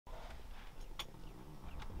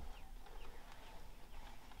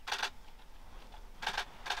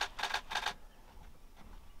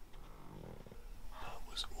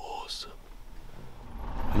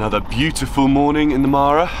Another beautiful morning in the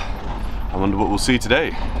Mara. I wonder what we'll see today.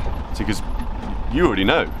 Because you already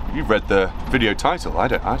know. You've read the video title. I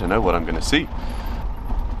don't know what I'm going to see.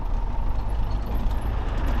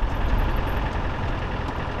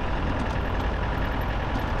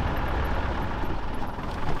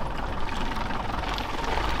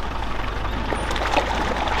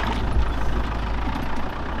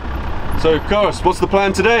 So, Coros, what's the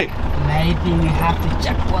plan today? Maybe we have to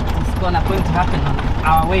check what is going to happen on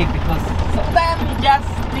our way, because sometimes we just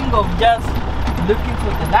think of just looking for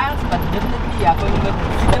the lions, but definitely you are going to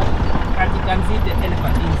see them, and you can see the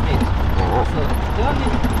elephant instead. So the only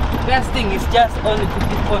best thing is just only to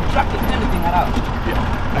keep on tracking anything around.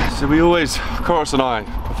 Yeah. So we always, Coros and I,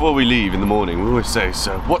 before we leave in the morning, we always say,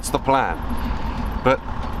 so what's the plan? But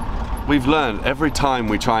we've learned every time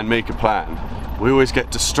we try and make a plan, we always get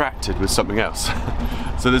distracted with something else.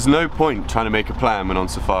 So there's no point trying to make a plan when on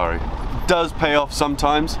safari. It does pay off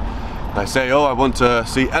sometimes. If I say, oh, I want to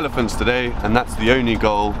see elephants today, and that's the only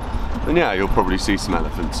goal, then yeah, you'll probably see some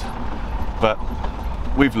elephants. But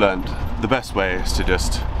we've learned the best way is to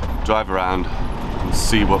just drive around and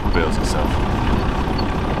see what reveals itself.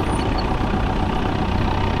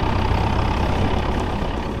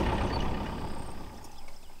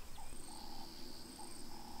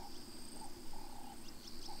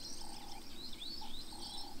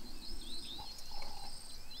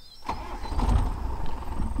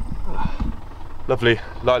 Lovely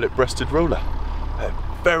lilac-breasted roller.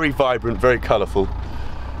 Very vibrant, very colourful,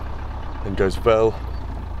 and goes well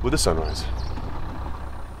with the sunrise.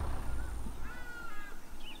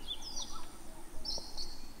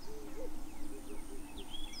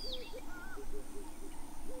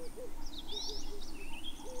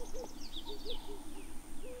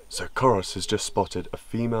 So Coros has just spotted a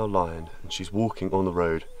female lion, and she's walking on the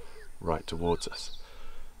road right towards us.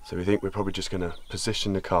 So we think we're probably just going to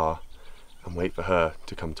position the car and wait for her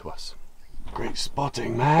to come to us. Great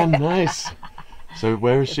spotting, man. Nice. So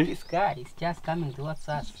where is she? This guy is just coming towards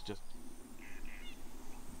us.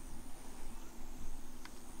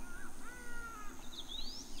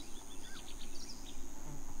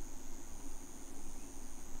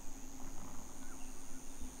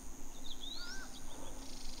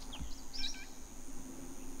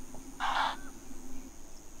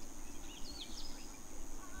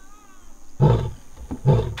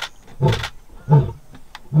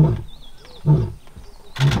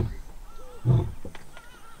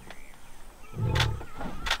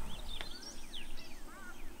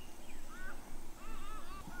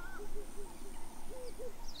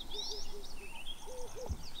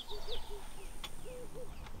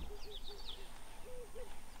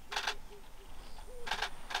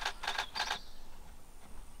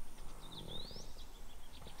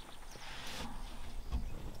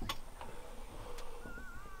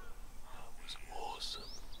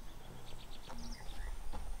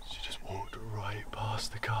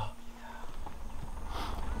 The car.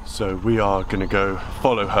 So we are gonna go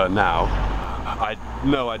follow her now. I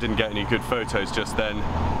know I didn't get any good photos just then.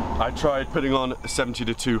 I tried putting on a 70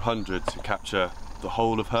 to 200 to capture the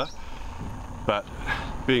whole of her, but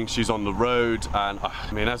being she's on the road, and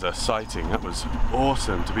I mean, as a sighting, that was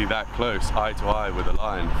awesome to be that close, eye to eye with a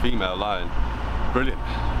lion, female lion. Brilliant.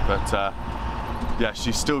 But yeah,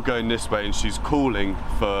 she's still going this way and she's calling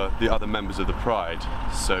for the other members of the pride,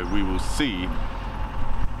 so we will see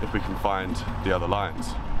if we can find the other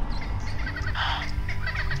lions.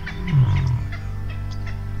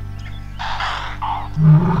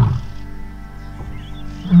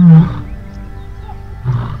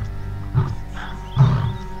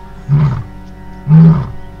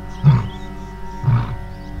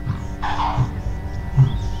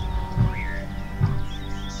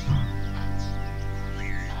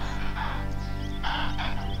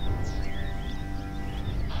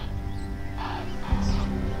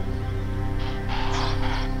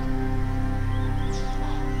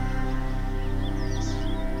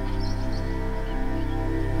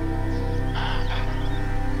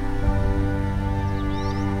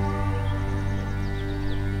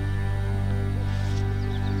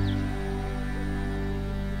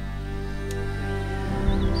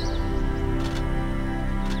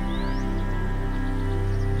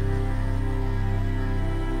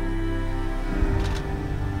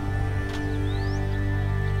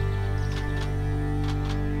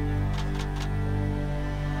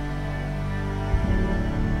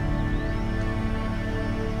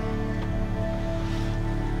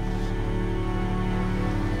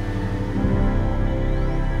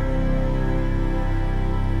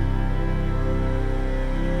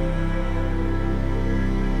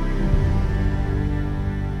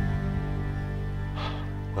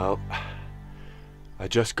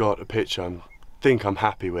 just got a picture I think I'm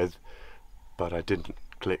happy with, but I didn't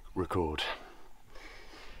click record.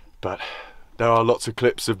 But there are lots of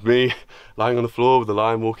clips of me lying on the floor with the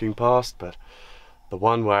lion walking past, but the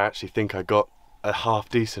one where I actually think I got a half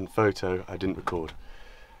decent photo, I didn't record.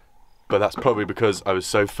 But that's probably because I was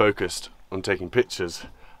so focused on taking pictures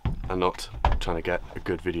and not trying to get a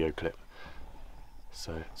good video clip.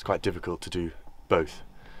 So it's quite difficult to do both.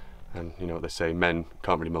 And you know what they say, men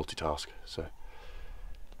can't really multitask, so.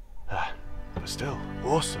 But still,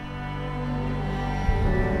 awesome.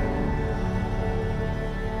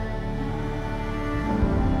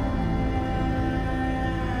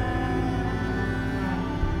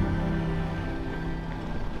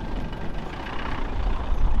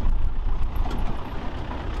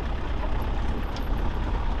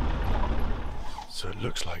 So it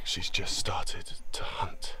looks like she's just started to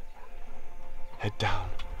hunt. Head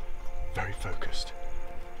down, very focused.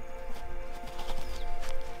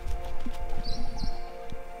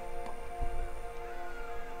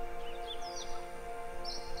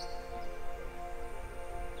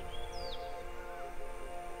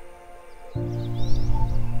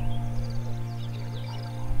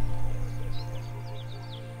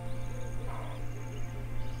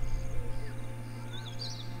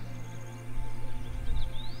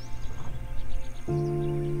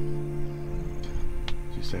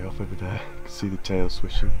 Stay off over there, you can see the tail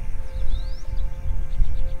swishing.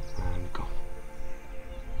 And gone.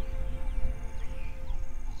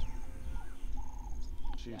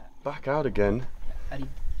 She's back out again. I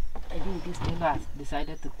think this tail has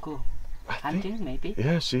decided to go hunting, maybe?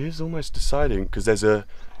 Yeah, she is almost deciding, because there's a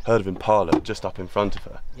herd of impala just up in front of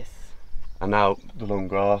her. Yes. And now the long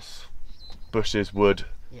grass, bushes, wood,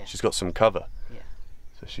 Yeah. she's got some cover. Yeah.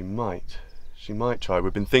 So she might try.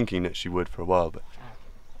 We've been thinking that she would for a while, but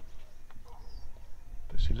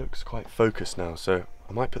she looks quite focused now, so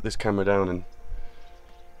I might put this camera down and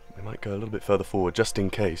we might go a little bit further forward just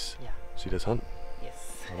in case she does hunt.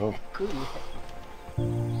 Yes. Oh. Cool.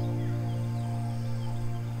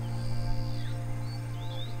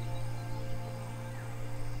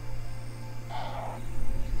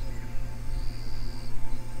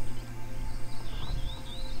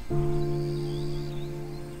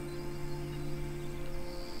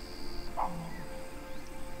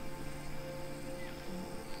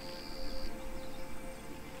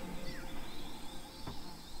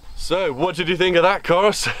 So, what did you think of that,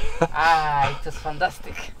 Chorus? It was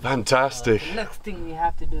fantastic. Fantastic. The next thing we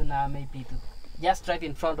have to do now maybe to just drive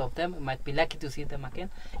in front of them. We might be lucky to see them again.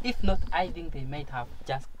 If not, I think they might have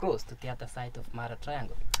just crossed to the other side of Mara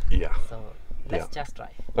Triangle. Yeah. So let's just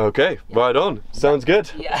drive. Okay, right on. Sounds good.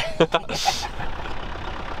 Yeah.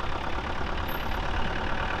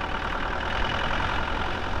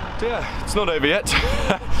 Yeah, it's not over yet.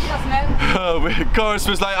 Yes, man. Chorus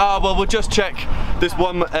was like, well, we'll just check this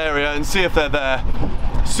one area and see if they're there.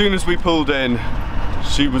 As soon as we pulled in,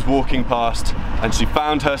 she was walking past and she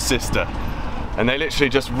found her sister. And they literally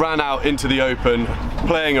just ran out into the open,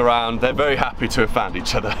 playing around. They're very happy to have found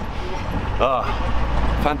each other.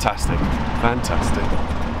 Fantastic, fantastic.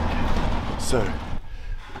 So,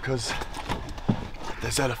 because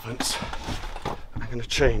there's elephants, I'm going to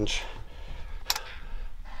change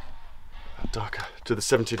darker to the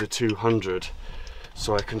 70 to 200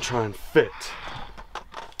 so I can try and fit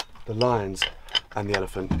the lions and the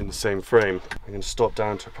elephant in the same frame. I'm going to stop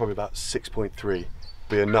down to probably about 6.3,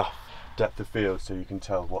 be enough depth of field so you can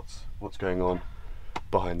tell what's going on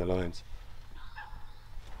behind the lions.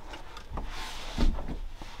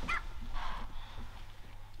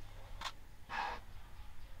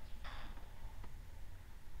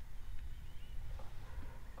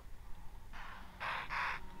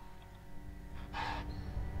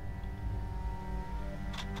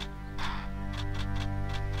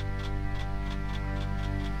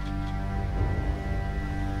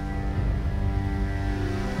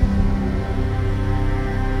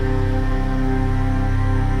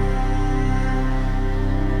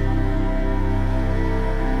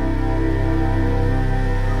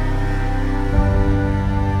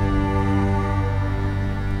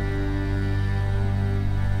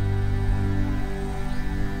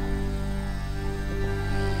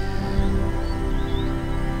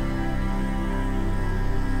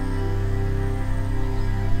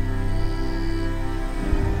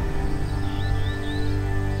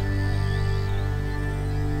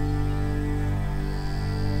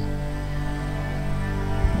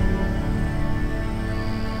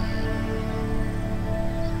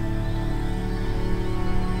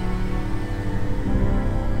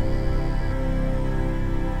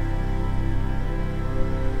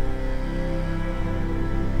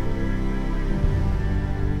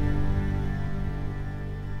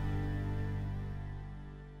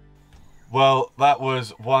 Well, that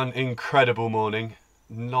was one incredible morning.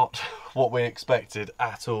 Not what we expected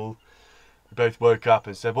at all. We both woke up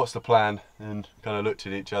and said, what's the plan? And kind of looked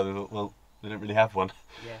at each other and thought, well, we don't really have one.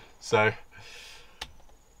 Yeah. So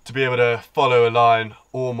to be able to follow a lion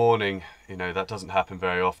all morning, you know, that doesn't happen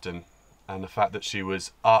very often. And the fact that she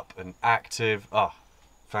was up and active,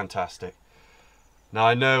 fantastic. Now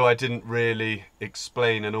I know I didn't really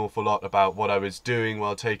explain an awful lot about what I was doing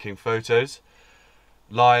while taking photos.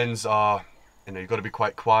 Lions are, you know, you've got to be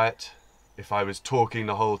quite quiet. If I was talking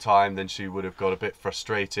the whole time, then she would have got a bit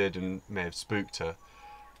frustrated and may have spooked her.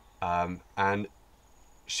 And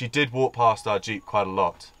she did walk past our Jeep quite a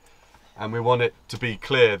lot. And we want it to be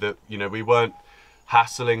clear that, you know, we weren't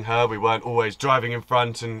hassling her. We weren't always driving in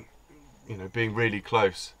front and, you know, being really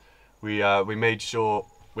close. We made sure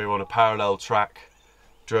we were on a parallel track,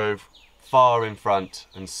 drove far in front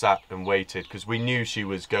and sat and waited because we knew she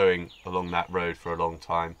was going along that road for a long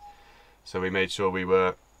time. So we made sure we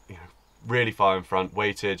were, you know, really far in front,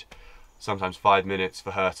 waited sometimes 5 minutes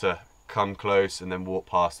for her to come close and then walk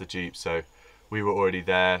past the Jeep. So we were already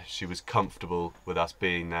there. She was comfortable with us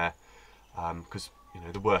being there because, you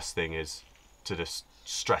know, the worst thing is to just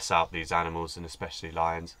stress out these animals, and especially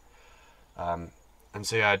lions. And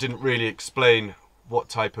so yeah, I didn't really explain what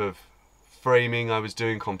type of framing I was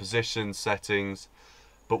doing, composition, settings,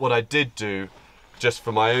 but what I did do, just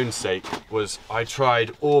for my own sake, was I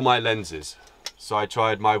tried all my lenses. So I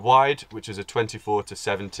tried my wide, which is a 24 to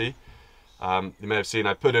 70. You may have seen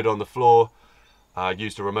I put it on the floor,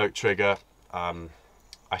 used a remote trigger.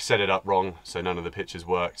 I set it up wrong, so none of the pictures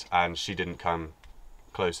worked, and she didn't come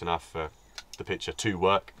close enough for the picture to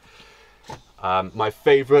work. My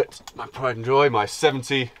favorite, my pride and joy, my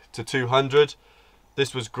 70 to 200.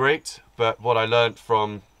 This was great, but what I learned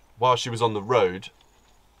from while she was on the road,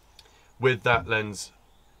 with that lens,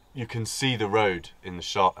 you can see the road in the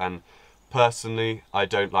shot, and personally, I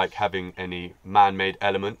don't like having any man-made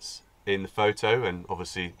elements in the photo, and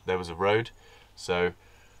obviously there was a road, so,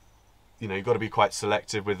 you know, you've got to be quite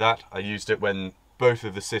selective with that. I used it when both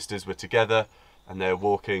of the sisters were together and they're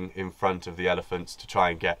walking in front of the elephants to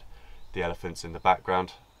try and get the elephants in the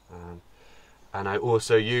background. And I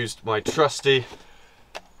also used my trusty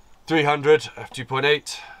 300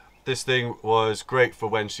 f2.8. This thing was great for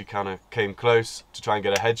when she kind of came close to try and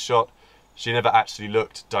get a headshot. She never actually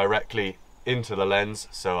looked directly into the lens,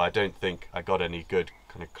 so I don't think I got any good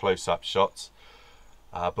kind of close-up shots.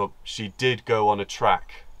 But she did go on a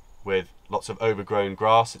track with lots of overgrown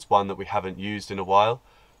grass. It's one that we haven't used in a while,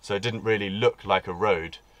 so it didn't really look like a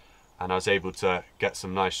road, and I was able to get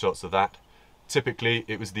some nice shots of that. Typically,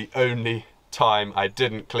 it was the only time I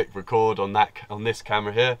didn't click record on this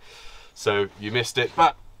camera here, so you missed it,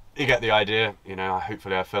 but you get the idea. You know,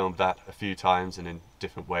 hopefully I filmed that a few times and in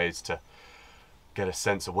different ways to get a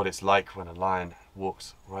sense of what it's like when a lion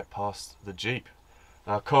walks right past the Jeep.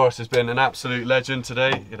 Now, Chorus has been an absolute legend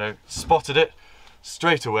today. You know, spotted it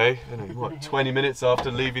straight away. You know, what, 20 minutes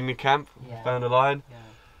after leaving the camp, Yeah. found a lion.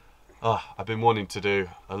 Yeah. I've been wanting to do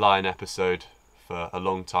a lion episode for a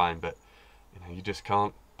long time, but you know, you just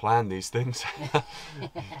can't plan these things.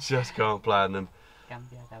 You just can't plan them.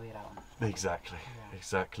 Exactly, Yeah.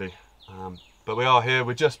 exactly. But we are here.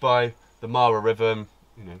 We're just by the Mara River. And,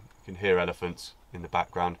 you know, you can hear elephants in the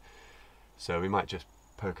background, so we might just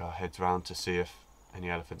poke our heads around to see if any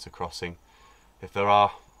elephants are crossing. If there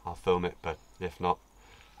are, I'll film it, but if not,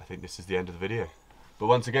 I think this is the end of the video. But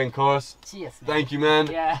once again, Chorus, Cheers, man. thank you, man.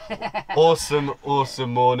 Yeah. Awesome,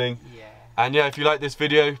 awesome morning. Yeah. And yeah, if you like this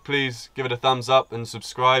video, please give it a thumbs up and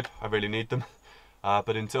subscribe. I really need them.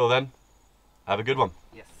 But until then, have a good one.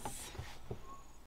 Yes.